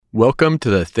Welcome to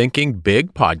the Thinking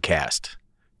Big podcast.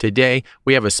 Today,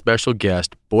 we have a special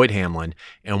guest, Boyd Hamlin,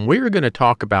 and we're going to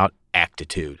talk about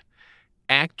actitude.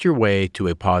 Act your way to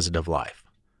a positive life.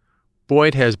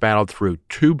 Boyd has battled through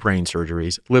 2 brain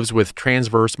surgeries, lives with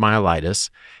transverse myelitis,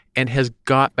 and has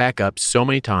got back up so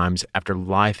many times after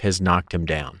life has knocked him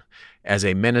down. As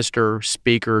a minister,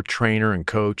 speaker, trainer, and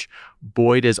coach,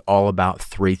 Boyd is all about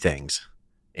 3 things: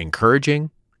 encouraging,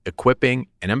 equipping,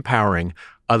 and empowering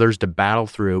others to battle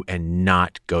through and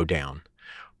not go down.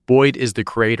 Boyd is the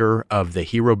creator of the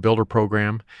Hero Builder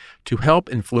program to help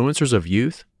influencers of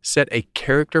youth set a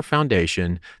character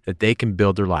foundation that they can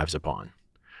build their lives upon.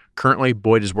 Currently,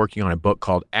 Boyd is working on a book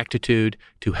called Actitude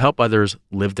to help others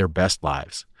live their best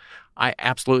lives. I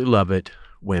absolutely love it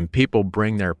when people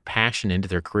bring their passion into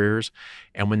their careers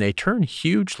and when they turn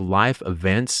huge life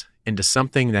events into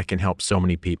something that can help so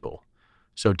many people.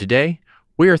 So today,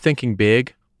 we are thinking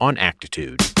big on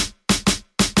actitude.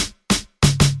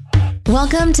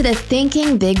 Welcome to the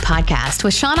Thinking Big podcast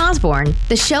with Sean Osborne,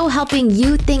 the show helping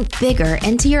you think bigger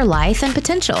into your life and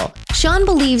potential. Sean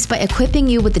believes by equipping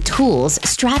you with the tools,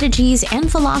 strategies,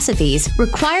 and philosophies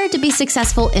required to be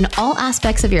successful in all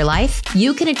aspects of your life,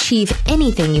 you can achieve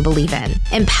anything you believe in.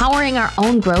 Empowering our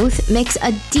own growth makes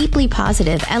a deeply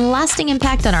positive and lasting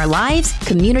impact on our lives,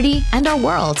 community, and our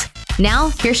world. Now,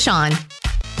 here's Sean.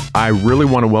 I really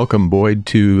want to welcome Boyd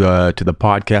to the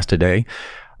podcast today.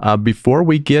 Before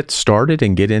we get started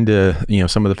and get into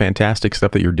some of the fantastic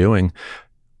stuff that you're doing,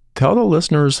 tell the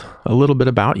listeners a little bit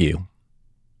about you.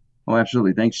 Oh,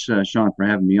 absolutely. Thanks, Sean, for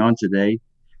having me on today.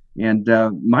 And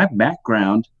my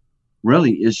background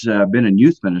really is been in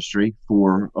youth ministry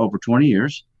for over 20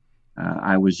 years.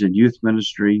 I was in youth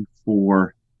ministry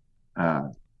for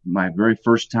my very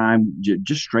first time,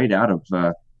 just straight out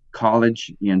of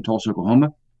college in Tulsa, Oklahoma.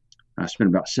 I spent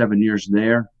about 7 years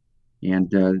there,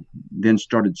 and then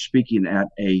started speaking at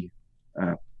a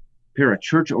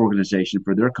parachurch organization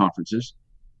for their conferences.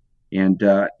 And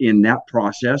in that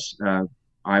process,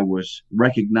 I was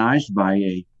recognized by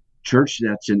a church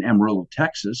that's in Amarillo,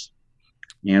 Texas,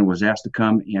 and was asked to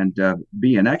come and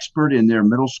be an expert in their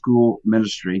middle school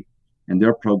ministry and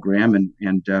their program.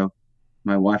 And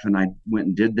my wife and I went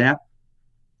and did that.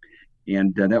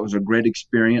 And that was a great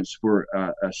experience for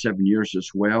 7 years as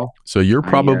well. So you're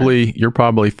probably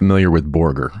familiar with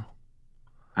Borger.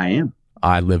 I am.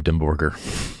 I lived in Borger.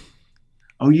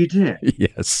 Oh, you did?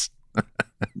 Yes.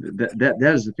 that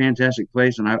is a fantastic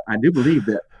place, and I do believe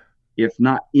that if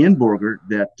not in Borger,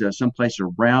 that someplace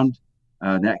around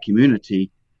that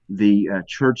community, the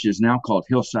church is now called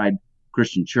Hillside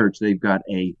Christian Church. They've got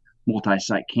a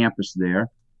multi-site campus there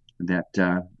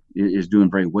that is doing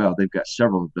very well. They've got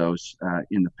several of those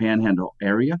in the Panhandle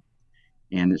area,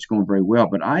 and it's going very well.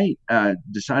 But I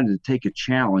decided to take a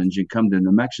challenge and come to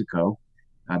New Mexico.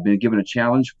 I've been given a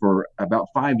challenge for about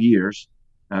 5 years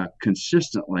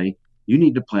consistently. You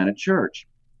need to plant a church.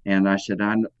 And I said,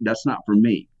 that's not for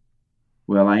me.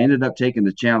 Well, I ended up taking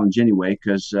the challenge anyway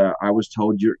because I was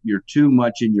told you're too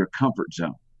much in your comfort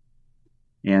zone.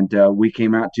 And we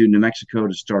came out to New Mexico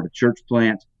to start a church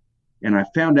plant. And I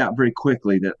found out very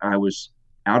quickly that I was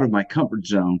out of my comfort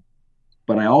zone,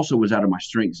 but I also was out of my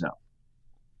strength zone.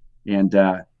 And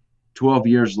 12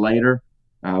 years later,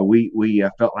 we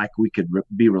felt like we could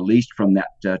be released from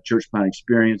that church plant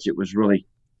experience. It was really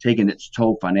taking its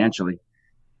toll financially.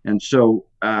 And so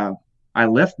I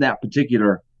left that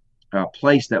particular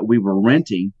place that we were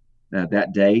renting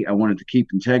that day. I wanted to keep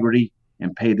integrity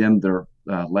and pay them their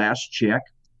last check.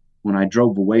 When I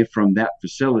drove away from that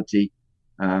facility,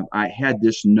 I had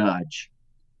this nudge.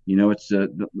 It's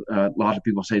a lot of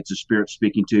people say it's the Spirit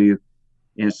speaking to you.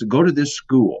 And it's to go to this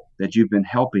school that you've been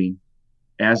helping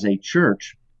as a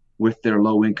church with their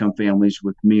low-income families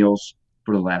with meals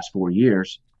for the last 4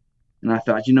 years. And I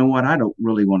thought, you know what? I don't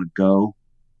really want to go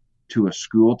to a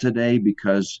school today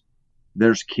because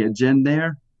there's kids in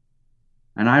there.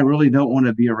 And I really don't want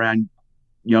to be around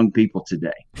young people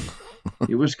today.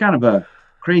 It was kind of a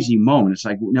crazy moment. It's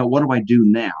like, what do I do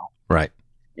now? Right.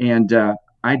 And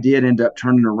I did end up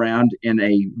turning around in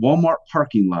a Walmart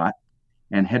parking lot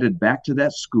and headed back to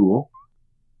that school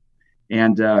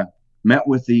and met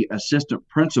with the assistant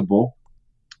principal,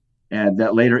 and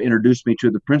that later introduced me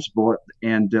to the principal.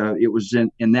 And it was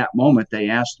in that moment they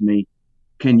asked me,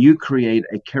 can you create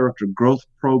a character growth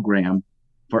program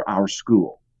for our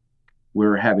school?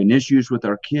 We're having issues with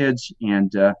our kids,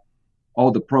 and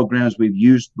all the programs we've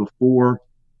used before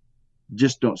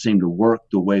just don't seem to work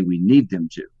the way we need them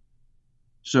to.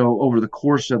 So over the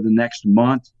course of the next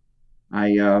month,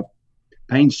 I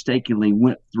painstakingly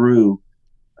went through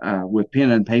with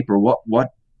pen and paper what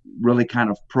really kind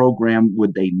of program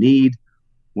would they need,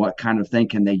 What kind of thing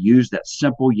can they use that's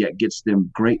simple yet gets them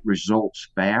great results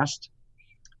fast?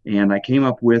 And I came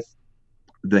up with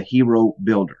the Hero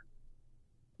Builder.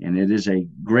 And it is a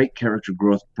great character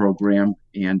growth program.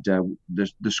 And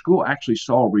the school actually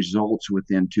saw results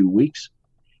within 2 weeks.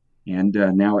 And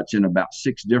now it's in about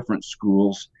 6 different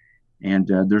schools, and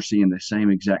they're seeing the same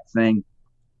exact thing.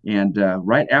 And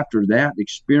right after that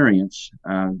experience,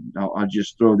 I'll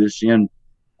just throw this in,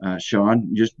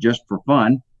 Sean, just for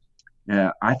fun.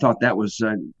 I thought that was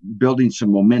building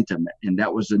some momentum, and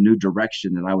that was a new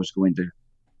direction that I was going to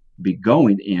be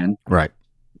going in. Right.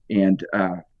 And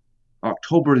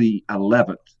October the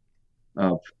 11th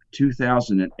of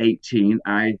 2018,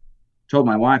 I told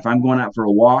my wife, I'm going out for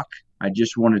a walk. I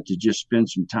just wanted to just spend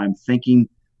some time thinking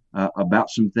about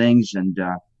some things, and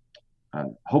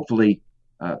hopefully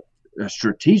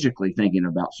strategically thinking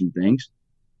about some things.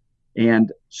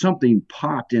 And something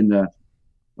popped on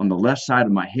the left side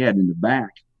of my head in the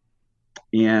back.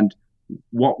 And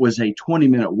what was a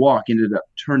 20-minute walk ended up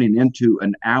turning into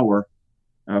an hour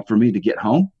for me to get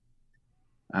home.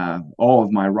 All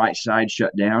of my right side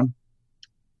shut down,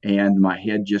 and my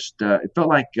head just, it felt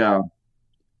like a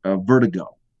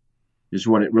vertigo is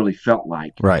what it really felt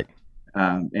like. Right.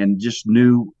 And just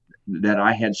knew that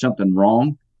I had something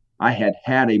wrong. I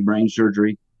had a brain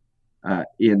surgery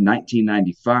in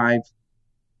 1995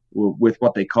 with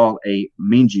what they call a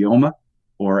meningioma,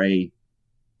 or a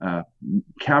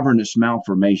cavernous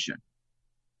malformation.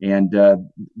 And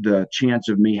the chance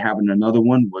of me having another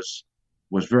one was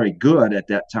very good at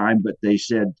that time, but they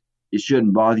said it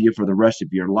shouldn't bother you for the rest of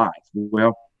your life.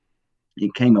 Well,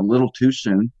 it came a little too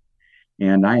soon,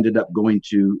 and I ended up going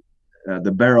to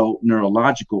the Barrow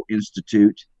Neurological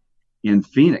Institute in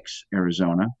Phoenix,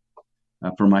 Arizona,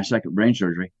 for my second brain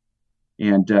surgery.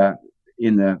 And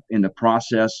in the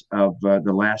process of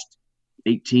the last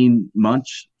 18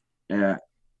 months,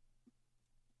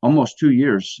 almost 2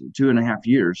 years, 2.5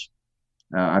 years,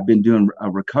 I've been doing a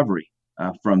recovery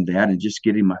from that and just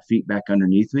getting my feet back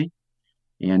underneath me.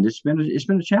 And it's been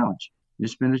a challenge.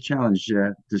 It's been a challenge,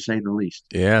 to say the least.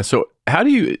 Yeah. So how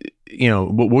do you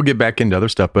we'll get back into other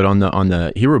stuff, but on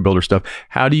the Hero Builder stuff,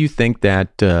 how do you think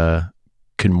that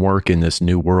can work in this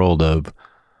new world of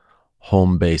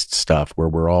home-based stuff where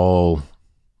we're all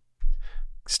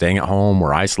staying at home,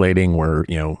 we're isolating,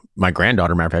 my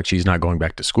granddaughter, matter of fact, she's not going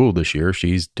back to school this year.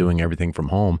 She's doing everything from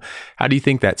home. How do you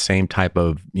think that same type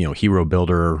of, Hero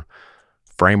Builder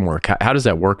framework, how does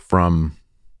that work from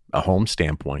a home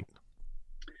standpoint?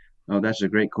 Oh, that's a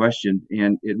great question.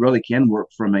 And it really can work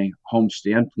from a home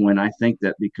standpoint. I think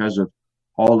that because of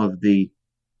all of the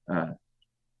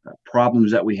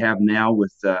problems that we have now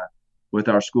with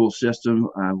our school system,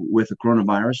 with the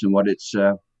coronavirus and what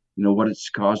it's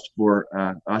caused for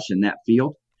us in that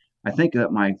field, I think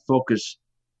that my focus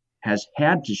has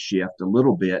had to shift a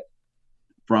little bit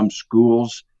from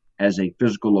schools as a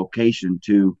physical location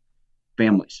to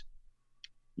families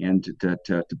and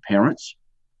to parents.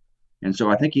 And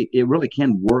so I think it really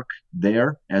can work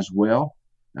there as well.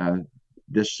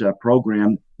 This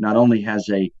program not only has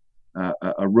a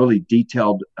really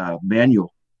detailed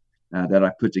manual that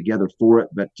I put together for it,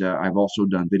 but I've also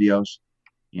done videos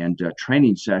and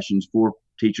training sessions for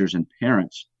teachers and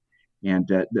parents. And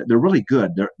they're really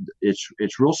good.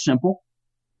 It's real simple,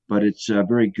 but it's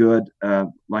very good.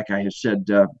 Like I have said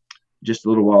just a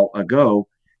little while ago,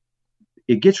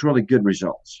 it gets really good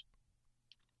results.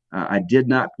 I did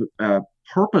not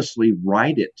purposely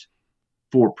write it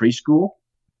for preschool.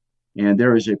 And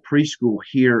there is a preschool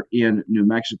here in New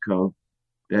Mexico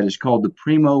that is called the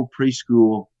Primo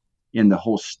Preschool in the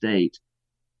whole state.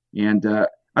 And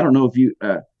I don't know if you've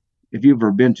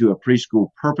ever been to a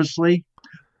preschool purposely,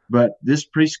 but this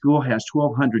preschool has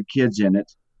 1,200 kids in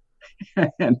it.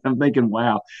 And I'm thinking,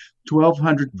 wow,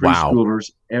 1,200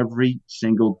 preschoolers every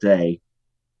single day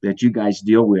that you guys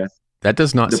deal with. That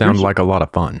does not sound like a lot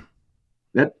of fun.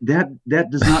 That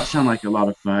does not sound like a lot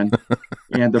of fun.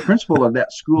 And the principal of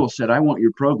that school said, I want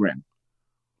your program.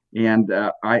 And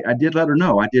I did let her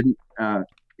know. I didn't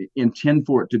intend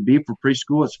for it to be for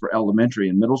preschool. It's for elementary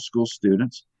and middle school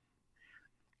students.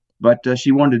 But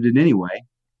she wanted it anyway.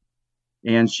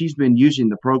 And she's been using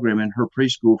the program in her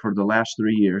preschool for the last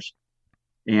 3 years.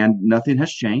 And nothing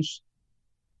has changed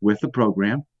with the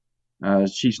program.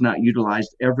 She's not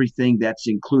utilized everything that's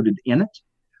included in it.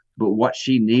 But what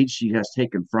she needs, she has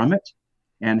taken from it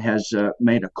and has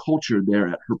made a culture there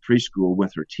at her preschool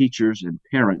with her teachers and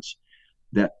parents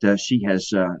that she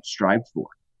has strived for.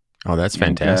 Oh, that's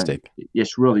fantastic.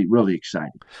 It's really, really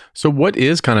exciting. So what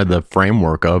is kind of the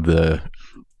framework of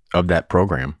that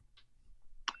program?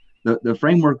 the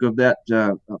framework of that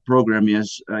program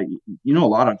is, a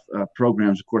lot of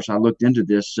programs, of course, I looked into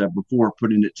this before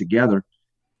putting it together.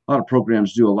 A lot of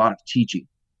programs do a lot of teaching,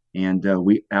 and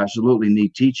we absolutely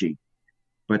need teaching.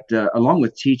 But along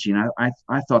with teaching,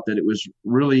 I thought that it was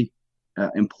really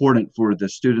important for the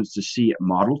students to see it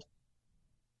modeled.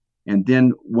 And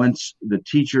then once the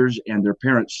teachers and their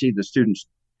parents see the students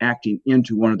acting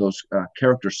into one of those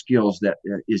character skills that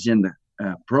is in the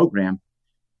program,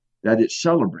 that it's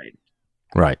celebrated,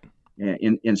 right,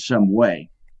 in some way.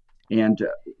 And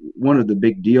one of the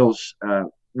big deals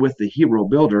with the Hero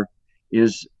Builder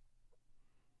is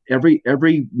every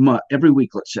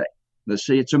week, let's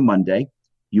say it's a Monday,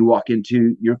 you walk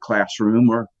into your classroom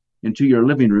or into your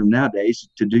living room nowadays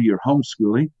to do your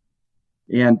homeschooling,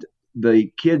 and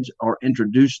the kids are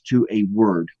introduced to a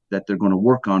word that they're going to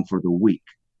work on for the week.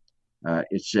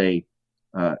 It's a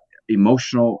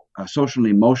social and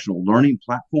emotional learning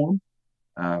platform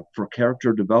for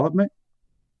character development.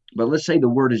 But let's say the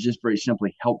word is just very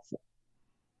simply helpful.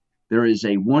 There is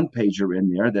a one-pager in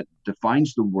there that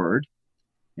defines the word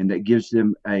and that gives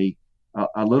them a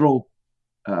little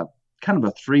kind of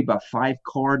a 3x5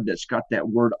 card that's got that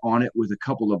word on it with a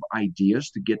couple of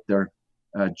ideas to get their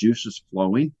juices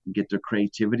flowing, get their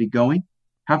creativity going.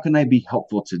 How can I be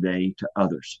helpful today to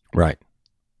others? Right.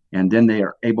 And then they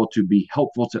are able to be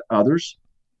helpful to others,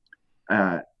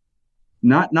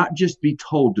 not just be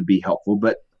told to be helpful,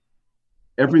 but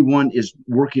everyone is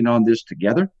working on this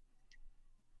together.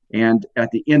 And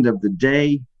at the end of the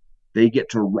day, they get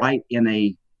to write in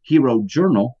a hero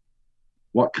journal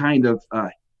what kind of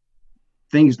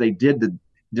things they did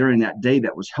during that day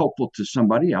that was helpful to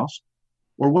somebody else,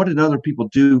 or what did other people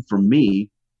do for me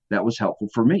that was helpful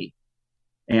for me.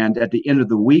 And at the end of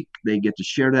the week, they get to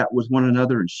share that with one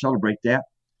another and celebrate that,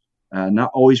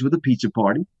 not always with a pizza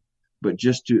party, but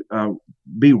just to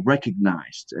be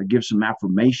recognized, give some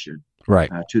affirmation right,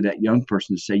 to that young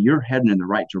person to say, you're heading in the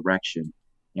right direction.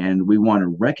 And we want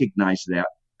to recognize that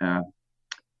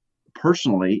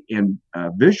personally and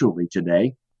visually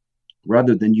today,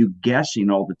 rather than you guessing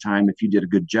all the time if you did a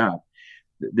good job.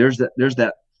 There's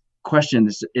that question.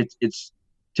 It's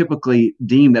typically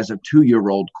deemed as a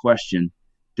 2-year-old question.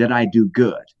 Did I do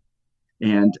good?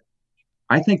 And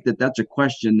I think that that's a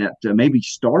question that maybe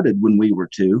started when we were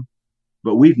 2,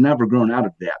 but we've never grown out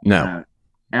of that. No.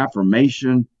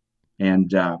 Affirmation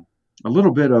and a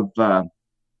little bit of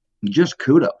just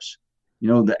kudos,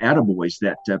 the attaboys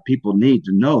that people need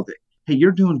to know that, hey,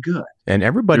 you're doing good. And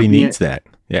everybody needs that.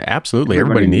 Yeah, absolutely.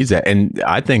 Everybody needs that. And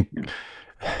I think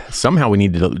somehow we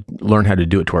need to learn how to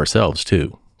do it to ourselves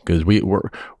too, because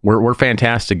we're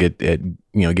fantastic at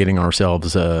getting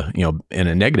ourselves in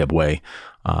a negative way,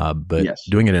 but yes,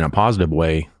 doing it in a positive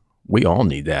way, we all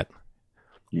need that.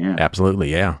 Yeah,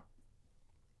 absolutely. Yeah,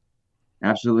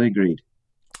 absolutely agreed.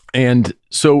 And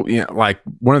so, like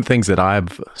one of the things that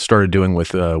I've started doing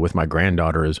with my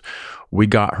granddaughter is we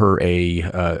got her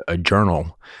a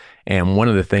journal, and one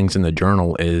of the things in the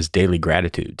journal is daily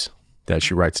gratitudes that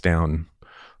she writes down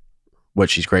what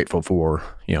she's grateful for,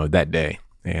 that day.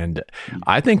 And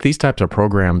I think these types of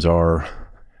programs are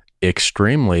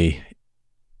extremely,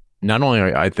 not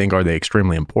only I think are they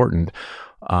extremely important,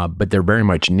 but they're very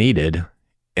much needed.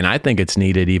 And I think it's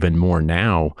needed even more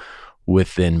now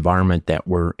with the environment that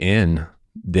we're in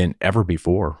than ever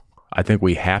before. I think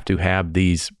we have to have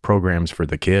these programs for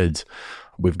the kids.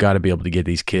 We've got to be able to get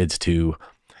these kids to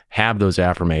have those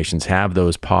affirmations, have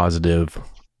those positive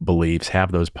beliefs,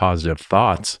 have those positive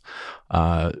thoughts.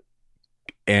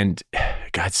 And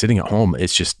God, sitting at home,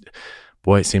 it's just,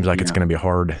 boy, it seems like it's going to be a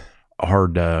hard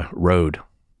road.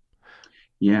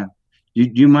 Yeah. Do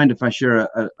you mind if I share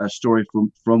a story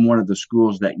from one of the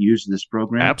schools that use this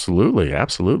program? Absolutely.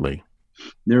 Absolutely.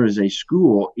 There is a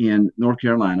school in North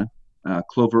Carolina,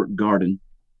 Clover Garden.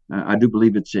 I do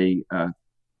believe it's a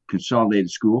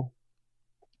consolidated school.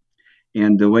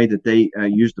 And the way that they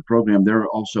use the program, they're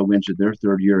also into their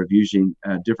 3rd year of using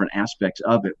different aspects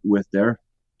of it with their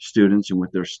students and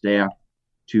with their staff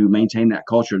to maintain that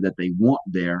culture that they want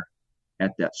there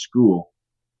at that school.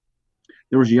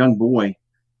 There was a young boy,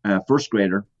 1st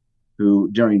grader, who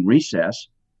during recess,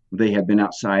 they had been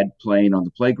outside playing on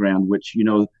the playground, which,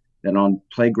 that on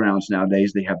playgrounds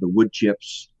nowadays, they have the wood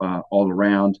chips all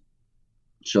around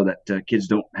so that kids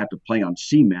don't have to play on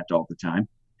cement all the time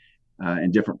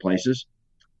in different places.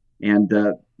 And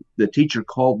the teacher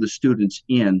called the students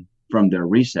in from their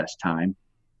recess time.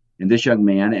 And this young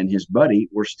man and his buddy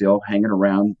were still hanging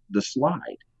around the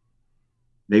slide.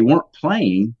 They weren't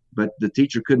playing, but the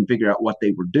teacher couldn't figure out what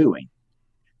they were doing.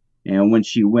 And when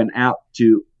she went out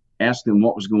to ask them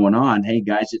what was going on, hey,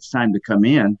 guys, it's time to come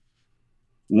in,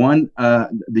 The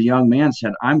young man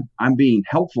said, I'm being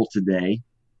helpful today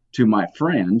to my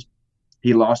friend.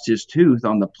 He lost his tooth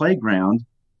on the playground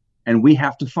and we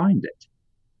have to find it.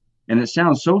 And it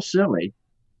sounds so silly,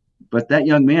 but that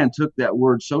young man took that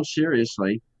word so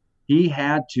seriously. He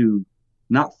had to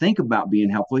not think about being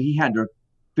helpful. He had to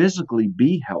physically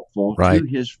be helpful to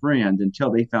his friend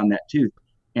until they found that tooth.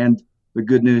 And the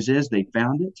good news is they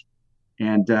found it.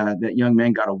 And that young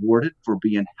man got awarded for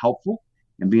being helpful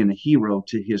and being a hero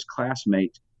to his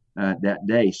classmate that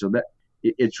day. So that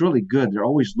it's really good. They're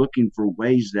always looking for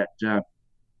ways that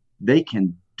they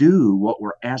can do what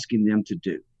we're asking them to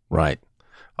do. Right.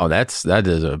 Oh, that's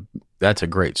a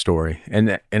great story.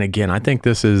 And again, I think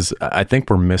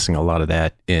we're missing a lot of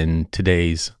that in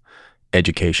today's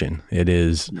education. It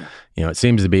is, it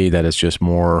seems to be that it's just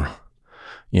more,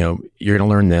 you're going to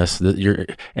learn this, I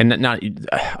don't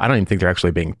even think they're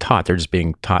actually being taught. They're just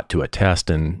being taught to a test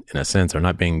in a sense. They're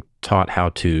not being taught how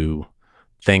to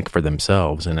think for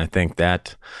themselves. And I think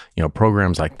that,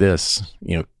 programs like this,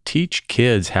 teach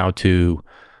kids how to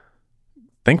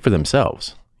think for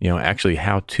themselves, actually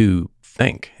how to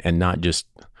think and not just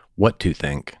what to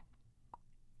think.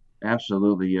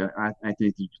 Absolutely. I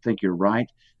think you're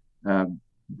right.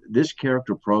 This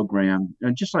character program,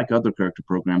 and just like other character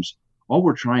programs, all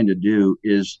we're trying to do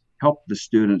is help the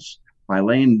students by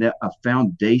laying a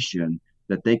foundation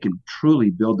that they can truly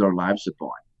build their lives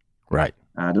upon. Right.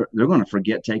 They're going to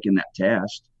forget taking that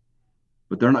test,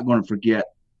 but they're not going to forget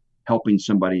helping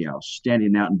somebody else,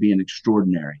 standing out and being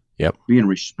extraordinary, being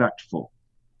respectful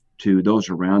to those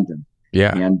around them.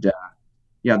 Yeah. And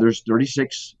there's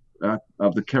 36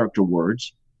 of the character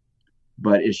words,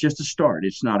 but it's just a start.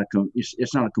 It's not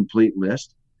a complete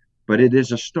list, but it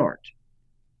is a start.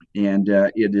 And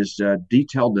it is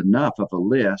detailed enough of a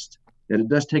list that it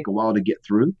does take a while to get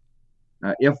through.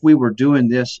 If we were doing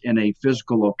this in a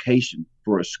physical location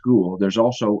for a school, there's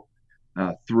also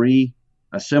 3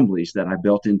 assemblies that I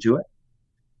built into it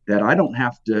that I don't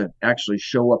have to actually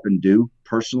show up and do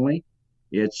personally.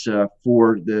 It's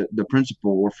for the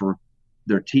principal or for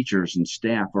their teachers and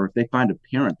staff, or if they find a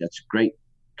parent that's a great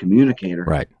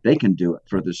communicator, they can do it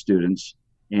for the students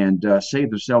and save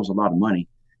themselves a lot of money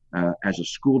as a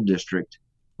school district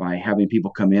by having people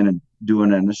come in and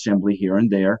doing an assembly here and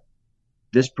there.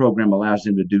 This program allows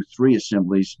them to do 3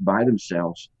 assemblies by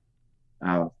themselves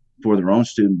for their own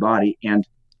student body, and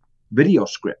video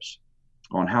scripts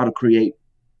on how to create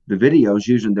the videos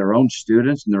using their own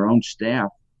students and their own staff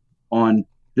on,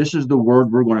 this is the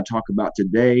word we're going to talk about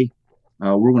today.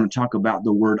 We're going to talk about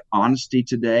the word honesty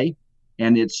today.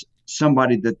 And it's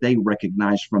somebody that they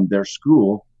recognize from their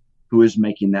school who is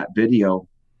making that video,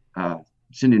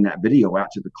 sending that video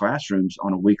out to the classrooms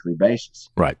on a weekly basis.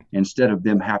 Right. Instead of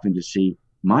them having to see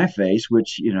my face,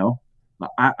 which,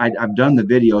 I've done the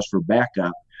videos for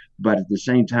backup, but at the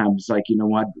same time, it's like,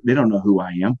 they don't know who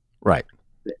I am. Right.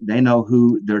 They know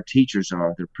who their teachers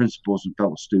are, their principals and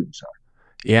fellow students are.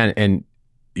 Yeah. And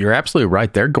you're absolutely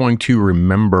right. They're going to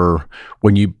remember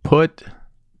when you put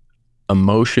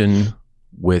emotion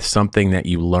with something that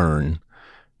you learn,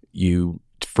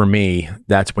 for me,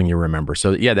 that's when you remember.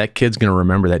 So that kid's going to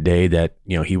remember that day that,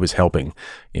 he was helping.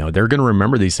 They're going to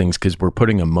remember these things because we're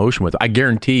putting emotion with it. I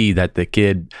guarantee that the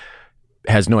kid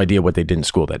has no idea what they did in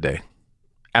school that day.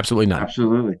 Absolutely not.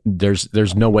 Absolutely.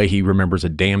 There's no way he remembers a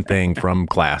damn thing from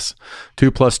class.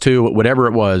 2 + 2, whatever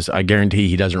it was, I guarantee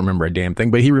he doesn't remember a damn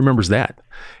thing, but he remembers that.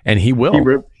 And he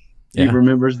will. He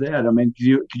remembers that. I mean,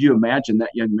 could you imagine that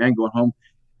young man going home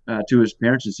to his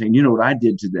parents and saying, what I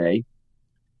did today?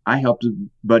 I helped a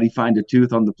buddy find a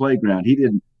tooth on the playground. He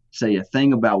didn't say a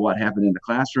thing about what happened in the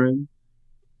classroom,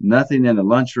 nothing in the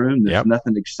lunchroom. There's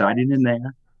nothing exciting in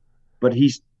there, but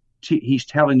he's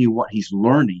telling you what he's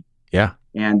learning. Yeah.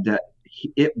 And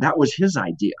that was his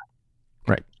idea.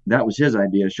 Right. That was his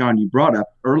idea. Sean, you brought up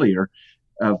earlier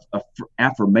of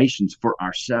affirmations for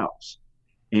ourselves.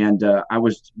 And I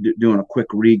was doing a quick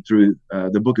read through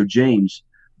the book of James,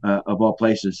 of all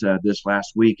places, this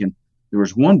last week. And there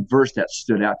was one verse that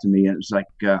stood out to me. And it was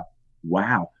like,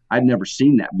 wow, I'd never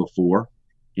seen that before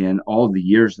in all the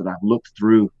years that I've looked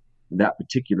through that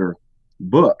particular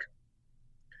book.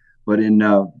 But in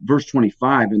verse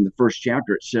 25 in the first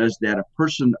chapter, it says that a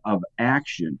person of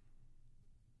action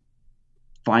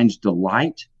finds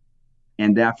delight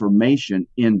and affirmation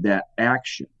in that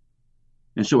action.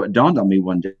 And so it dawned on me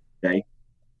one day,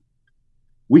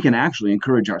 we can actually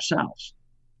encourage ourselves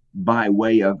by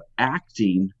way of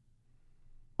acting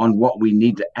on what we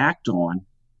need to act on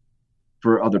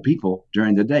for other people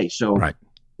during the day. So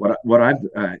what I've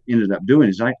ended up doing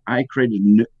is I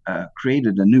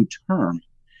created a new term.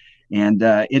 And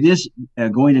it is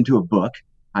going into a book.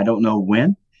 I don't know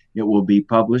when it will be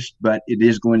published, but it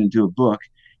is going into a book.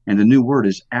 And the new word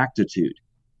is actitude.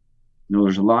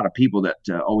 There's a lot of people that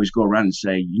always go around and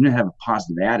say, you need to have a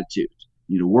positive attitude.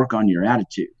 You need to work on your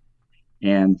attitude.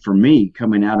 And for me,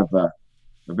 coming out of a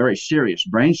very serious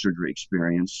brain surgery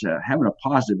experience, having a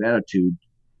positive attitude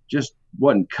just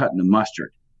wasn't cutting the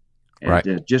mustard. Right.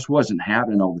 It just wasn't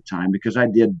happening all the time, because I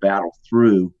did battle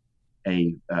through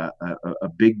a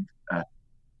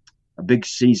big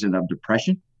season of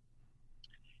depression.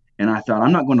 And I thought,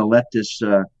 I'm not going to let this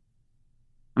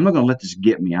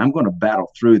get me. I'm going to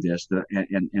battle through this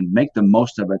and make the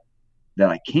most of it that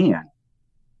I can.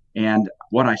 And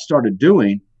what I started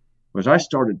doing was I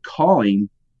started calling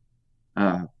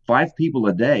 5 people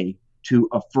a day to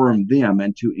affirm them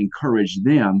and to encourage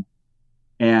them.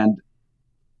 And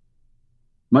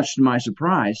much to my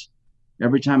surprise,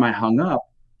 every time I hung up,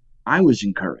 I was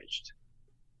encouraged.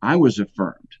 I was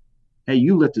affirmed. Hey,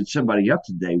 you lifted somebody up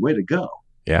today. Way to go.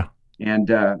 Yeah. And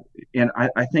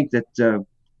I think that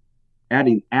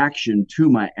adding action to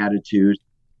my attitude,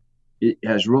 it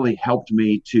has really helped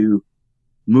me to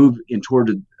move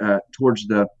towards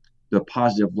the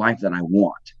positive life that I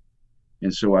want.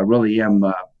 And so I really am,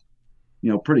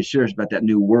 pretty serious about that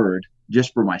new word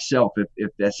just for myself.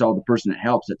 If that's all the person that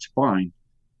helps, that's fine.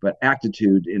 But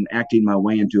actitude and acting my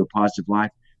way into a positive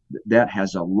life, that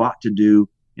has a lot to do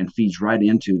and feeds right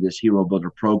into this Hero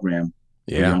Builder program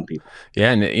for young people.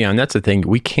 Yeah. And that's the thing.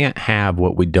 We can't have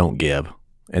what we don't give.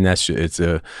 And it's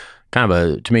a kind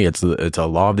of to me, it's a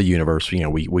law of the universe.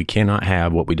 We cannot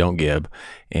have what we don't give.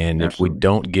 And Absolutely. If we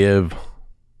don't give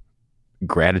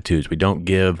gratitudes, we don't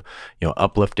give,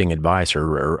 uplifting advice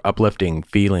or uplifting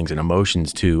feelings and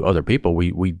emotions to other people,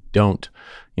 we don't,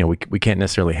 we can't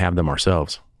necessarily have them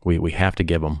ourselves. We have to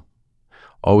give them.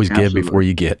 Always Absolutely. Give before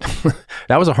you get.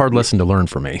 That was a hard lesson to learn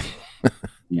for me.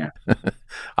 Yeah.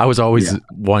 I was always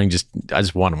I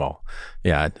just want them all.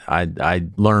 Yeah. I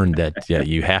learned that,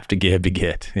 you have to give to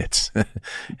get. It's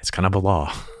kind of a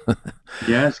law.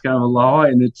 Yeah, it's kind of a law,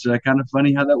 and it's kind of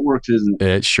funny how that works, isn't it?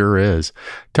 It sure is.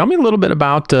 Tell me a little bit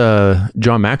about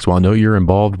John Maxwell. I know you're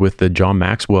involved with the John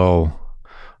Maxwell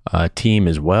team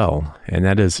as well, and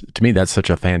that is, to me, that's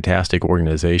such a fantastic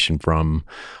organization from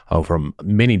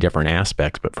many different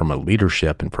aspects, but from a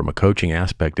leadership and from a coaching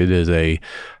aspect,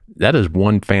 that is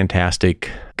one fantastic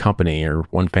company or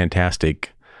one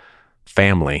fantastic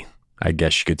family, I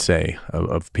guess you could say,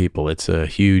 of people. It's a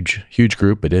huge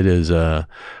group, but it is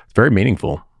very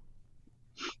meaningful.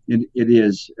 It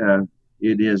is,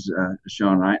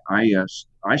 Sean.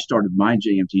 I started my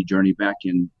JMT journey back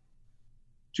in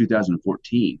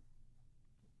 2014,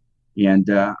 and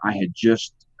I had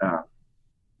just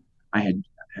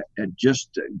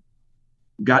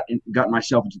got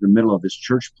myself into the middle of this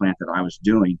church plant that I was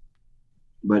doing,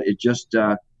 but it just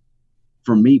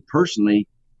for me personally,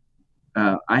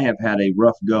 I have had a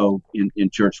rough go in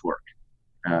church work.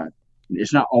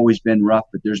 It's not always been rough,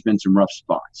 but there's been some rough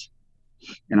spots,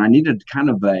 and I needed kind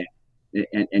of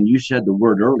and you said the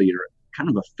word earlier, kind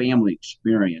of a family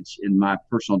experience in my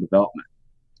personal development.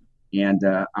 And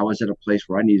I was at a place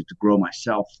where I needed to grow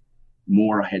myself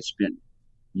more. I had spent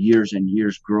years and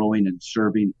years growing and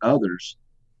serving others.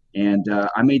 And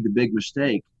I made the big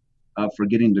mistake of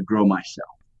forgetting to grow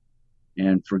myself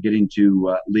and forgetting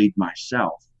to lead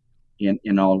myself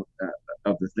in all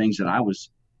of the things that I was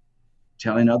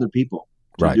telling other people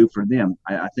to do for them.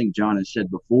 I think John has said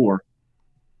before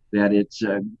that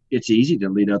it's easy to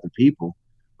lead other people,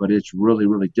 but it's really,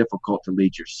 really difficult to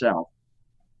lead yourself.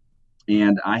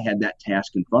 And I had that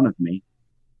task in front of me.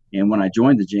 And when I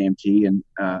joined the JMT and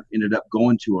ended up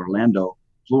going to Orlando,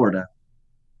 Florida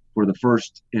for the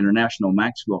first International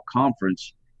Maxwell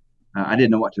Conference, I didn't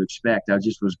know what to expect. I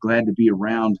just was glad to be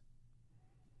around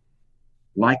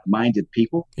like-minded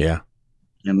people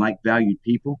and like-valued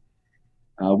people.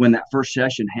 When that first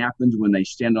session happened, when they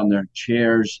stand on their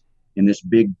chairs in this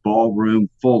big ballroom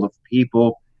full of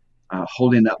people,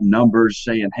 holding up numbers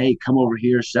saying, hey, come over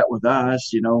here, sit with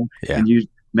us, and you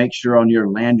make sure on your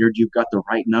lanyard you've got the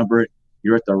right number,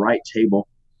 you're at the right table.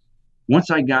 Once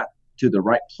I got to the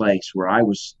right place where I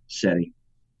was sitting,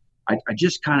 I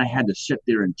just kind of had to sit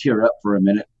there and tear up for a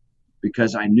minute,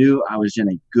 because I knew I was in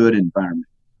a good environment.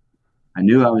 I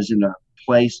knew I was in a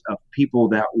place of people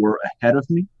that were ahead of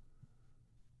me,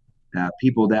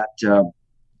 people that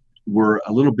were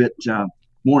a little bit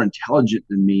more intelligent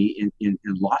than me in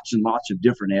lots and lots of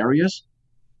different areas.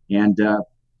 And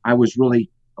I was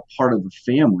really a part of the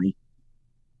family.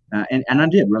 And I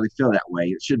did really feel that way.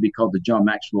 It should be called the John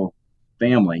Maxwell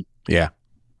family. Yeah,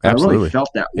 absolutely. I really felt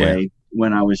that way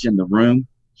when I was in the room.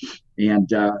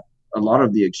 And a lot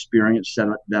of the experience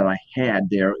that I had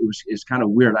there, it's kind of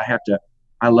weird.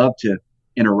 I love to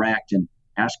interact and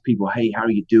ask people, hey, how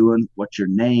are you doing? What's your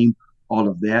name? All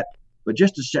of that. But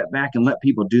just to sit back and let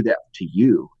people do that to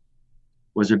you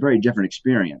was a very different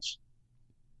experience.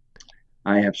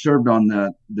 I have served on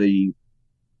the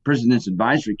President's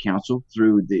Advisory Council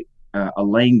through a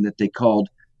lane that they called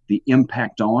the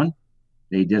Impact On.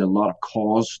 They did a lot of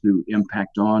calls through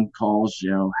Impact On calls.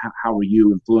 How are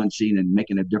you influencing and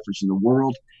making a difference in the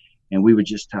world? And we would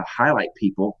just highlight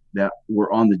people that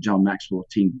were on the John Maxwell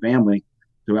team family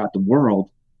throughout the world.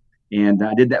 And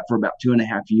I did that for about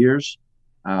 2.5 years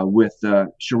with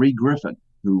Cherie Griffin,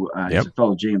 who is a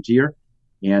fellow JMTer.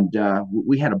 And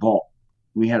we had a ball.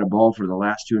 We had a ball for the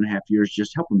last 2.5 years,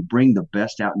 just helping bring the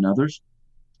best out in others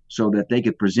so that they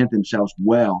could present themselves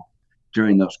well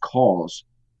during those calls.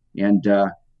 And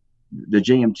the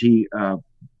JMT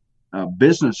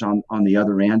business on the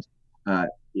other end,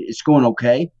 it's going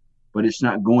okay, but it's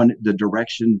not going the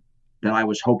direction that I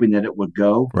was hoping that it would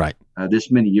go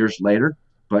this many years later.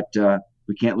 But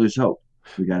we can't lose hope.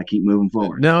 We got to keep moving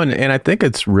forward. No, and I think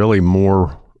it's really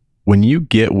more when you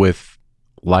get with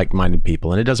like-minded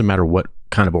people, and it doesn't matter what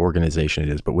kind of organization it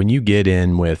is, but when you get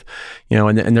in with,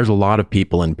 and there's a lot of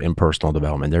people in personal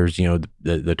development. There's,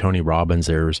 the Tony Robbins,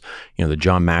 there's, the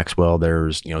John Maxwell,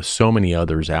 there's, so many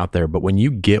others out there. But when you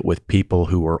get with people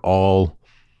who are all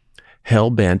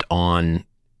hell-bent on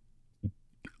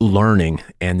learning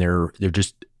and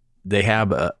they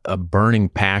have a burning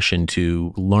passion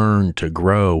to learn, to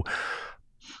grow,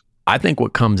 I think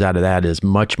what comes out of that is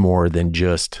much more than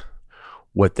just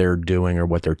what they're doing or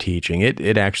what they're teaching.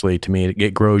 It actually, to me,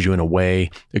 it grows you in a way,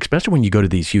 especially when you go to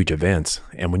these huge events.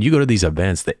 And when you go to these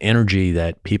events, the energy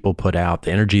that people put out,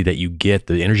 the energy that you get,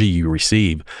 the energy you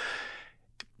receive,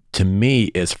 to me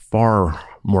is far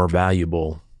more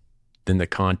valuable than the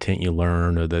content you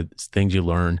learn or the things you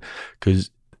learn.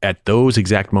 Because at those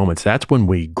exact moments, that's when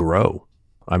we grow.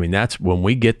 I mean, that's when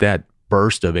we get that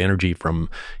burst of energy from,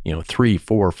 3,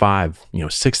 4, 5,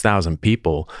 6,000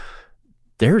 people.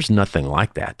 There's nothing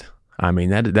like that. I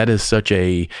mean, that is such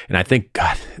and I think,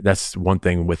 God, that's one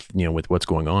thing with what's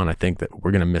going on. I think that we're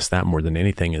going to miss that more than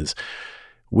anything is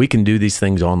we can do these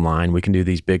things online. We can do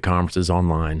these big conferences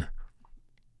online,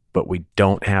 but we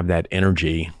don't have that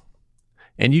energy.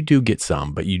 And you do get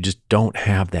some, but you just don't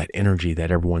have that energy that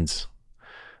everyone's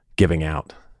giving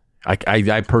out.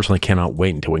 I personally cannot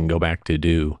wait until we can go back to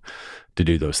do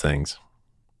those things.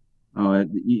 Oh,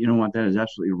 you know what? That is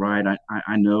absolutely right.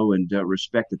 I know and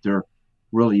respect that they're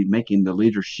really making the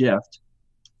leader shift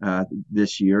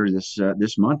this year,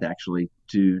 this month actually,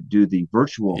 to do the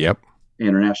virtual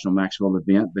International Maxwell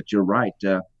event. But you're right.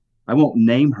 I won't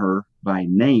name her by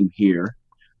name here,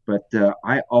 but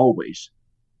I always,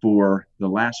 for the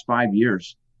last 5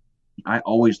 years, I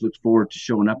always looked forward to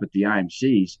showing up at the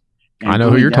IMCs. I know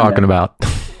who you're talking about.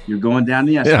 You're going down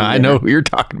the escalator. Yeah, I know who you're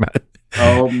talking about.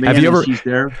 Oh man, she's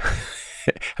there.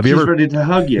 She's ready to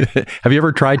hug you. Have you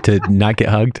ever tried to not get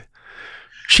hugged?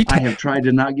 I have tried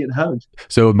to not get hugged.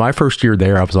 So my first year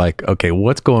there, I was like, okay,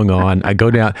 what's going on? I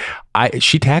go down.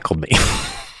 She tackled me.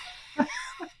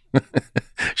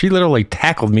 She literally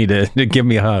tackled me to give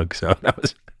me a hug. So that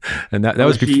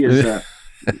was. She is.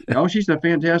 She's a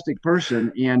fantastic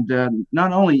person, and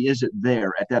not only is it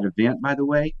there at that event, by the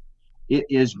way, it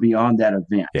is beyond that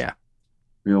event. Yeah.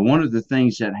 One of the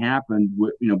things that happened,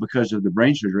 because of the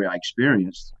brain surgery I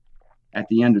experienced at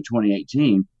the end of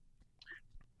 2018,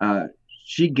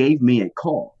 she gave me a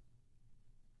call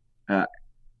right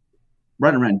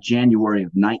around January of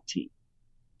 19.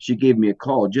 She gave me a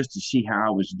call just to see how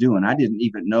I was doing. I didn't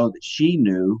even know that she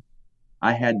knew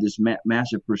I had this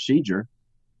massive procedure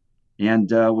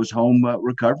and was home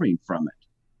recovering from it.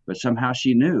 But somehow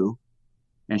she knew,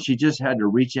 and she just had to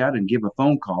reach out and give a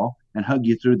phone call and hug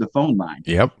you through the phone line.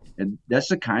 Yep. And that's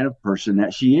the kind of person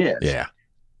that she is. Yeah.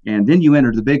 And then you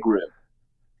enter the big room,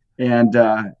 and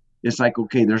it's like,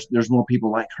 okay, there's more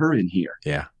people like her in here.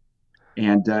 Yeah.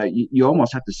 And you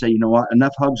almost have to say, you know what,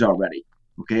 enough hugs already.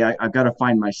 Okay, I've got to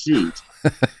find my seat.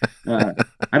 I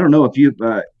don't know if you've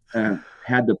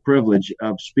had the privilege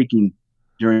of speaking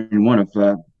during one of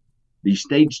the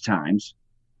stage times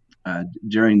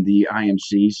during the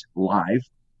IMCs live.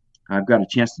 I've got a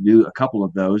chance to do a couple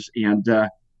of those, and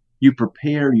you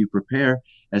prepare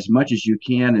as much as you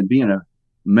can. And being a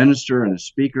minister and a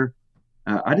speaker,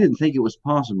 I didn't think it was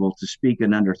possible to speak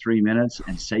in under 3 minutes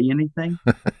and say anything.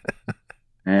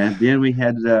 And then we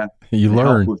had you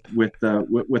learn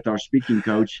with our speaking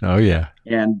coach. Oh yeah,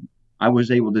 and I was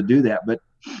able to do that. But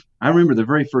I remember the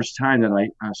very first time that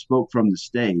I spoke from the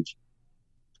stage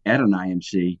at an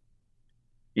IMC,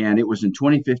 and it was in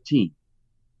 2015.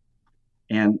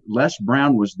 And Les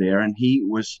Brown was there, and he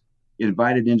was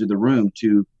invited into the room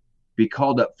to be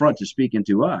called up front to speak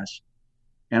into us.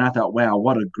 And I thought, wow,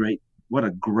 what a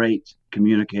great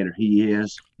communicator he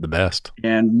is. The best.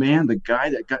 And man, the guy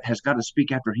that has got to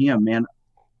speak after him, man,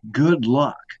 good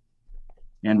luck.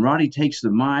 And Roddy takes the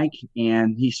mic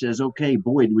and he says, okay,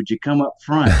 Boyd, would you come up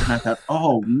front? And I thought,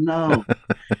 oh no.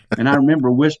 And I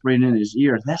remember whispering in his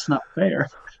ear, that's not fair.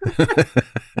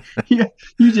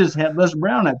 You just had Les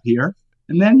Brown up here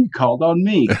and then you called on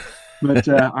me. But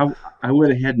I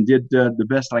went ahead and did the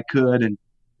best I could and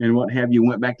what have you,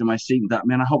 went back to my seat and thought,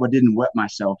 man, I hope I didn't wet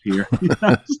myself here.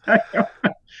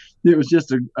 It was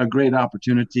just a great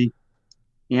opportunity.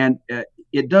 And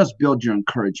it does build your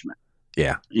encouragement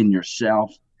in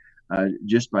yourself,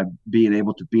 just by being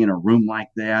able to be in a room like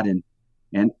that. And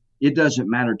it doesn't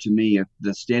matter to me if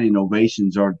the standing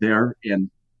ovations are there and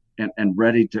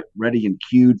ready and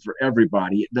queued for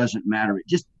everybody. It doesn't matter. It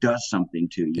just does something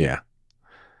to you. Yeah.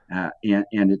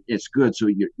 And it's good. So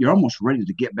you're almost ready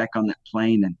to get back on that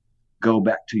plane and go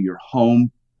back to your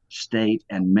home state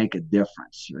and make a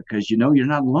difference, because you're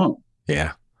not alone.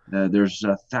 Yeah. There's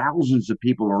thousands of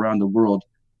people around the world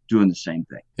doing the same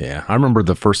thing. Yeah. I remember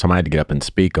the first time I had to get up and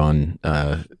speak on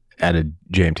at a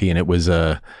JMT, and it was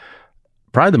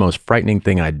probably the most frightening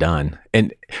thing I'd done.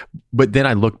 But then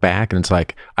I look back and it's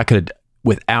like I could,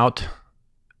 without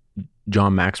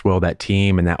John Maxwell, that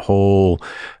team, and that whole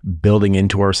building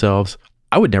into ourselves,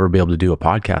 I would never be able to do a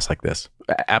podcast like this.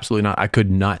 Absolutely not. I could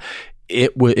not.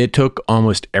 It took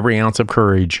almost every ounce of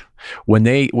courage when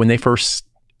they first.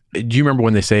 Do you remember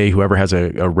when they say whoever has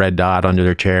a red dot under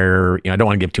their chair? I don't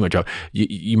want to give too much up.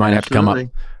 You might have to come up.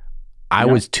 I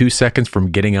was 2 seconds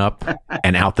from getting up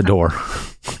and out the door.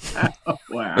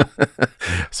 Wow.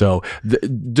 So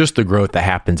just the growth that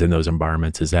happens in those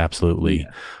environments is absolutely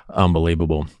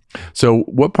unbelievable. So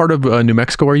what part of New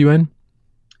Mexico are you in?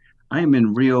 I am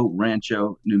in Rio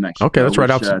Rancho, New Mexico. Okay, that's right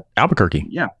outside Albuquerque.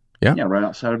 Yeah, right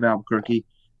outside of Albuquerque,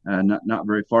 not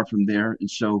very far from there.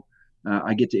 And so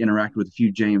I get to interact with a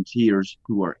few JMTers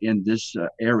who are in this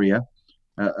area,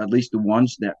 at least the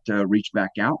ones that reach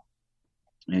back out.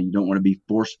 And you don't want to be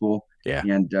forceful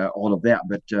and all of that.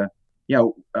 But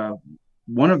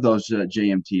one of those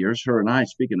JMTers, her and I,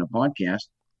 speaking of podcast,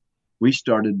 we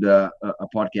started a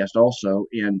podcast also.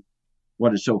 And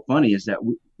what is so funny is that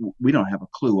we don't have a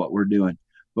clue what we're doing,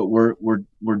 but we're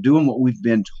doing what we've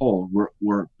been told.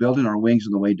 We're building our wings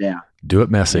on the way down. Do it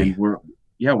messy. And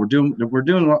we're doing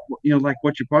like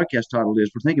what your podcast title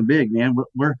is. We're thinking big, man.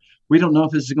 We don't know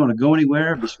if this is going to go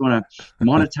anywhere, if it's going to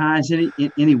monetize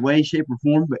in any way, shape, or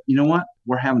form. But you know what?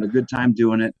 We're having a good time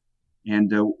doing it,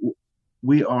 and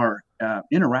we are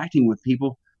interacting with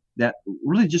people that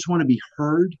really just want to be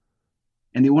heard,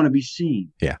 and they want to be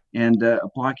seen. Yeah. And a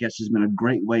podcast has been a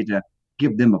great way to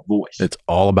give them a voice. It's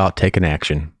all about taking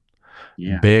action.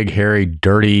 Yeah. Big, hairy,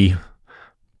 dirty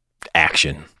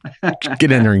action. Just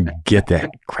get in there and get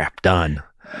that crap done.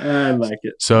 I like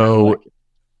it. So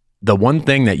the one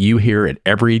thing that you hear at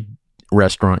every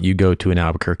restaurant you go to in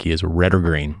Albuquerque is red or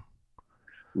green.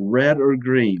 Red or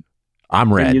green.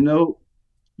 I'm red. And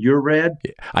you're red.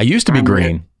 I used to be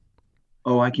green. Red.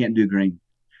 Oh, I can't do green,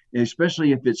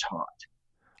 especially if it's hot.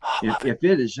 If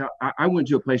it is, I went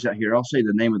to a place out here. I'll say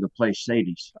the name of the place,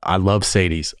 Sadie's. I love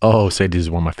Sadie's. Oh, Sadie's is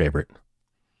one of my favorite.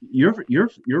 You're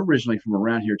originally from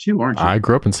around here too, aren't you? I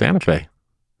grew up in Santa Fe.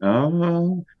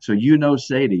 Oh, so you know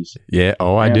Sadie's. Yeah.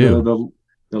 Oh, I do.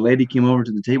 The lady came over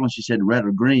to the table and she said red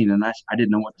or green, and I didn't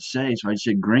know what to say, so I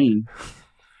said green.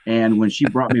 And when she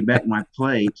brought me back my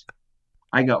plate,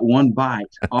 I got one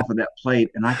bite off of that plate,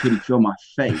 and I couldn't feel my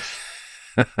face.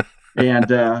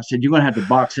 And I said, "You're going to have to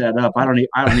box that up. I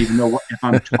don't even know if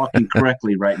I'm talking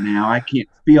correctly right now. I can't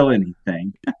feel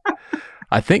anything."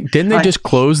 I think, didn't they just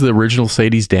close the original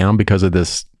Sadie's down because of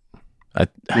this?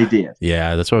 They did.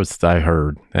 Yeah, that's what I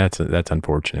heard. That's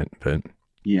unfortunate, but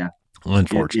yeah,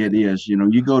 unfortunate. It is.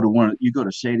 You go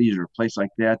to Sadie's or a place like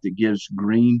that gives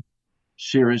green,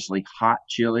 seriously hot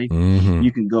chili. Mm-hmm.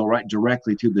 You can go right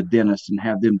directly to the dentist and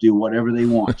have them do whatever they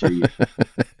want to you.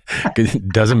 It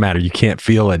doesn't matter. You can't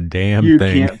feel a damn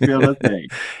thing. You can't feel a thing.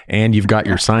 And you've got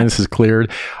your sinuses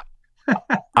cleared.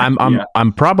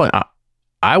 I'm probably.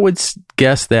 I would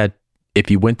guess that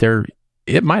if you went there,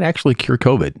 it might actually cure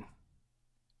COVID.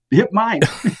 It might.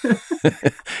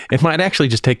 It might actually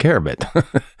just take care of it.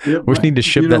 We just need to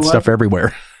ship that stuff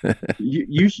everywhere.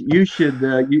 You should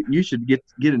get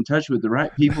in touch with the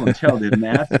right people and tell them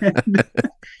that.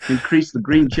 Increase the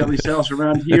green chili sales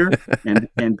around here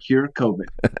and cure COVID.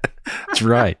 That's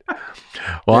right.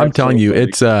 Well, I'm telling you,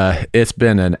 it's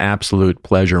been an absolute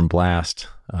pleasure and blast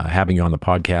having you on the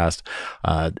podcast.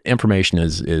 Information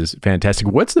is fantastic.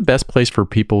 What's the best place for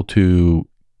people to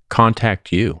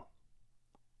contact you?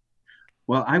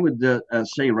 Well, I would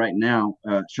say right now,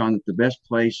 Sean, that the best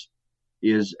place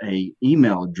is a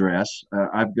email address.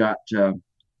 I've got a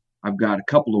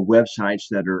couple of websites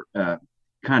that are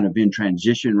kind of in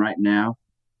transition right now,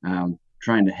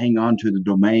 trying to hang on to the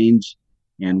domains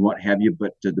and what have you.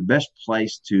 But the best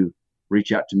place to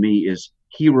reach out to me is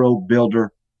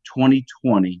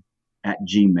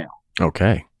herobuilder2020@gmail.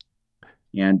 Okay.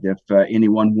 And if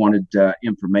anyone wanted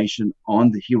information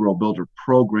on the Hero Builder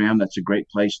program, that's a great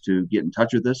place to get in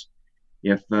touch with us.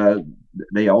 If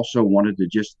they also wanted to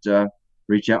just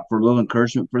reach out for a little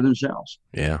encouragement for themselves,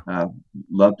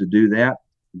 love to do that.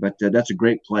 But that's a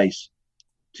great place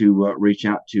to reach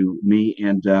out to me.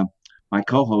 And my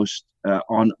co-host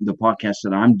on the podcast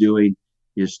that I'm doing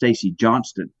is Stacy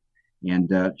Johnston.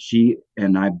 And she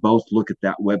and I both look at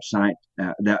that website,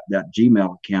 that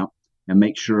Gmail account, and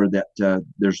make sure that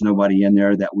there's nobody in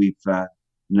there that we've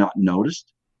not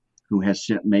noticed who has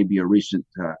sent maybe a recent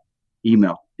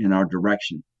email in our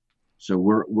direction. So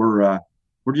we're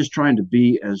just trying to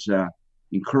be as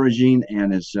encouraging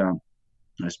and as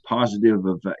positive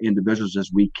of individuals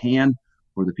as we can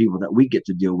for the people that we get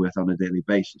to deal with on a daily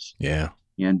basis. Yeah.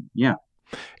 And yeah.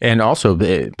 And also,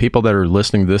 the people that are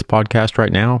listening to this podcast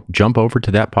right now, jump over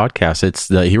to that podcast. It's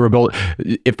the Hero Builder.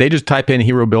 If they just type in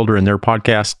Hero Builder in their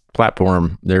podcast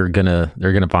platform, they're gonna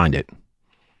find it.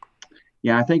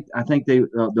 Yeah, I think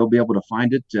they'll be able to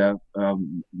find it.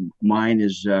 Mine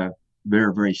is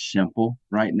very, very simple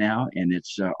right now, and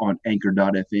it's on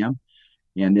Anchor.fm,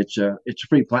 and it's a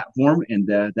free platform, and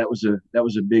that was a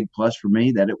big plus for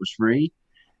me that it was free,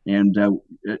 and a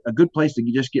good place to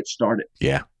just get started.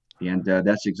 Yeah. And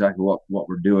that's exactly what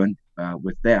we're doing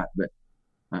with that. But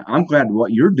I'm glad to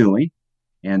what you're doing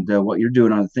and what you're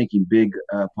doing on the Thinking Big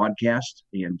podcast,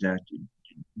 and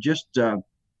just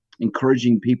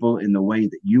encouraging people in the way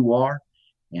that you are,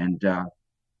 and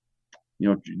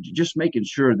just making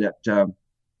sure that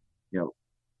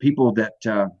people that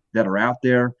are out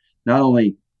there not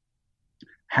only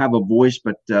have a voice,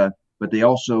 but they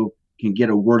also can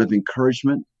get a word of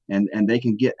encouragement. And they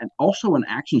can get also an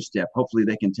action step. Hopefully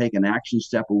they can take an action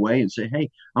step away and say, hey,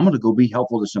 I'm going to go be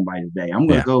helpful to somebody today. I'm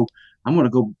going to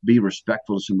go be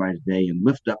respectful to somebody today and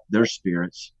lift up their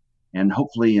spirits. And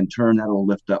hopefully in turn, that'll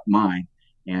lift up mine.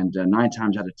 And 9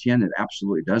 times out of 10, it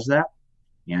absolutely does that.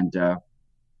 And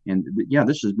yeah,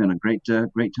 this has been a great time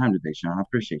today, Sean. I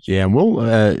appreciate you. Yeah. And we'll,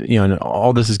 and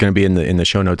all this is going to be in the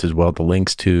show notes as well. The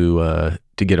links to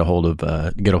get a hold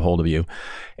of you.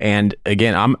 And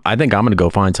again, I think I'm going to go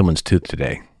find someone's tooth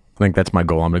today. I think that's my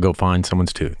goal. I'm going to go find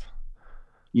someone's tooth.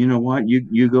 You know what?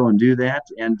 You go and do that.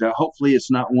 And hopefully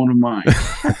it's not one of mine.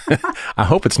 I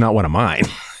hope it's not one of mine.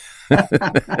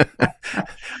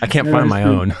 I can't find my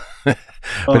own.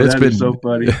 But it's been so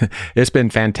funny. It's been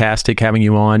fantastic having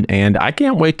you on, and I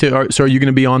can't wait to. So, are you going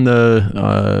to be on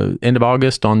the end of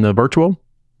August on the virtual?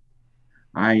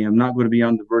 I am not going to be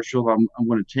on the virtual. I'm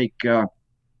going to take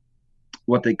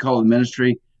what they call the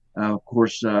ministry. Of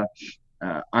course,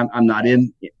 I'm not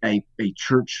in a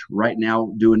church right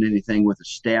now doing anything with the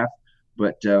staff,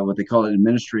 but what they call it in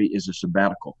ministry is a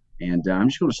sabbatical, and I'm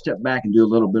just going to step back and do a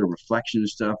little bit of reflection and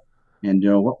stuff, and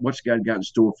what's God got in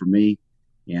store for me,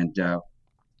 and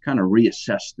kind of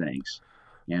reassess things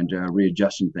and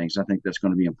readjust some things. I think that's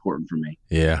going to be important for me.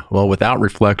 Yeah. Well, without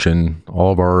reflection,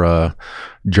 all of our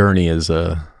journey is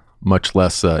much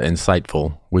less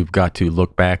insightful. We've got to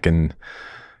look back and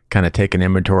kind of take an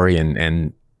inventory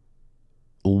and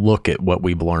look at what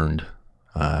we've learned.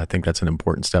 I think that's an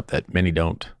important step that many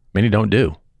don't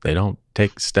do. They don't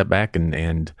take a step back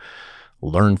and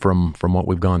learn from what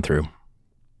we've gone through.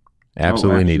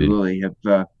 Absolutely needed.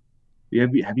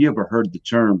 Have you ever heard the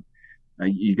term,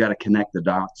 you got to connect the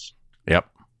dots? Yep.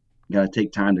 You got to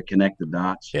take time to connect the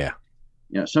dots. Yeah.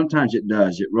 Sometimes it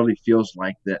does. It really feels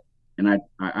like that. And I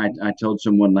told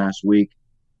someone last week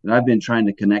that I've been trying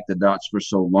to connect the dots for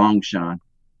so long, Sean,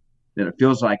 that it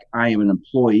feels like I am an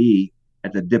employee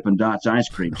at the Dippin' Dots ice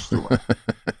cream store.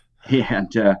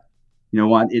 And you know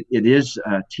what? It is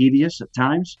tedious at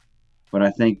times, but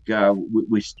I think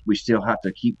we still have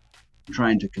to keep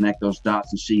trying to connect those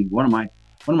dots and see what am I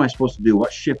supposed to do?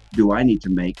 What shift do I need to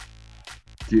make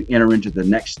to enter into the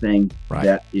next thing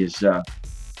that is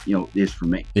is for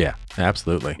me? Yeah,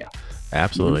 absolutely. Yeah.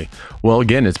 Absolutely. Mm-hmm. Well,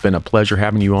 again, it's been a pleasure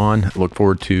having you on. Look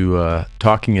forward to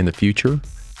talking in the future.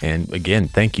 And again,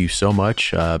 thank you so much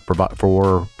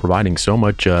for providing so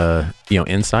much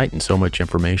insight and so much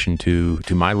information to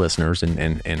my listeners,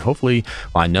 and hopefully,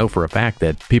 well, I know for a fact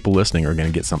that people listening are going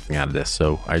to get something out of this.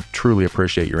 So I truly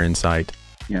appreciate your insight.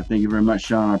 Yeah, thank you very much,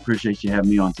 Sean. I appreciate you having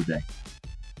me on today.